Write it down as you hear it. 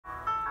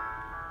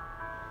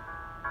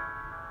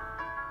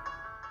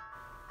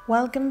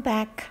Welcome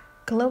back,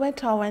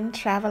 Taung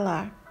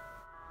traveler.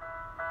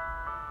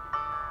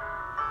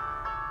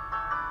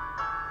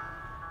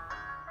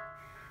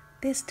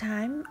 This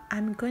time,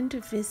 I'm going to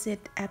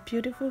visit a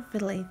beautiful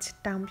village,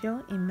 Taung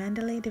Pyone in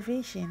Mandalay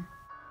Division.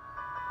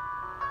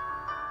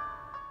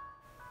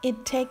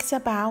 It takes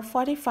about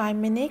 45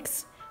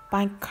 minutes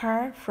by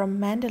car from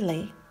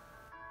Mandalay.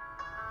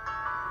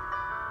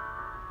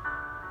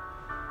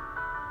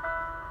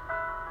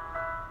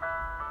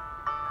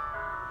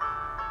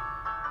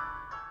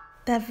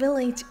 The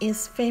village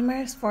is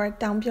famous for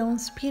Taung Pyone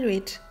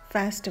Spirit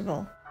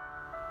Festival.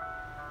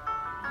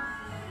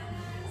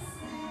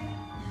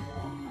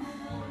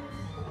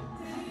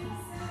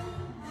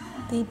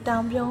 The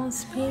Taung Pyone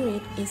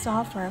spirit is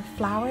offered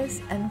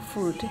flowers and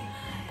fruit,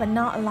 but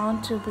not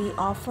allowed to be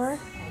offered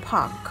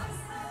pork.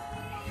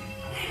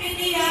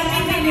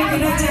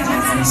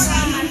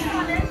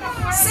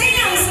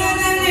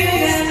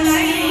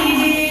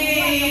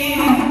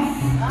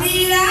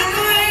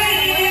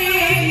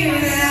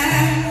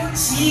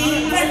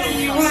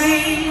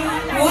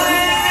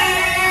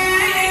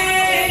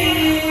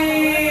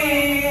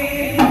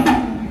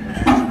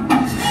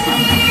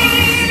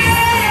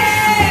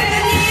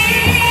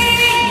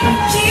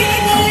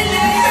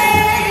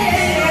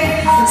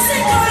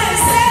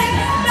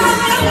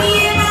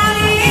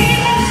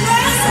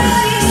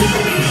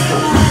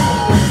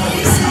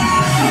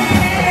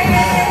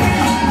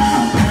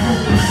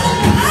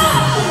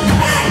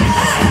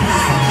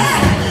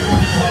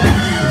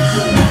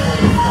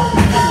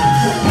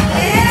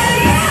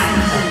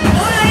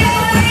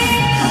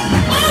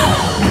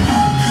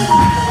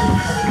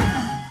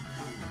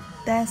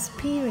 The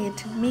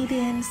spirit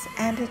mediums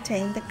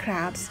entertain the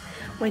crowds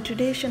with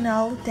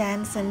traditional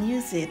dance and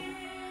music.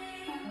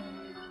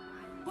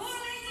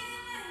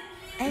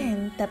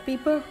 And the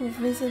people who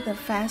visit the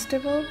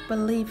festival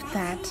believe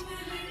that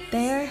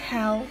their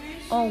health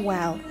or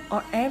wealth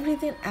or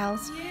everything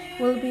else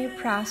will be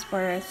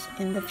prosperous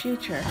in the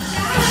future.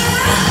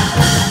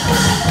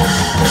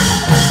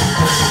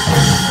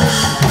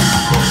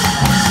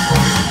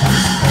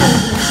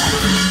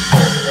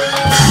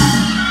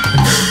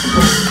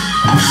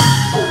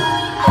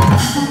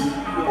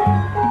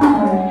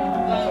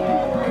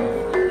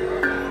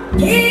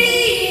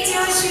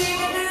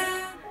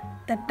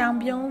 The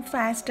Taung Pyone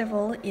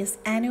festival is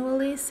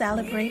annually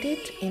celebrated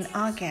in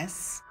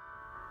August.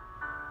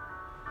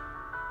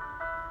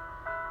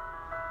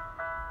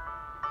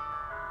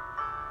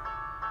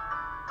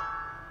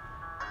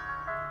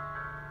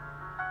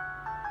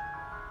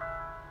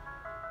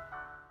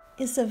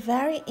 It's a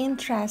very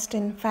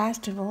interesting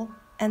festival,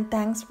 and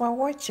thanks for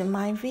watching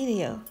my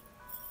video.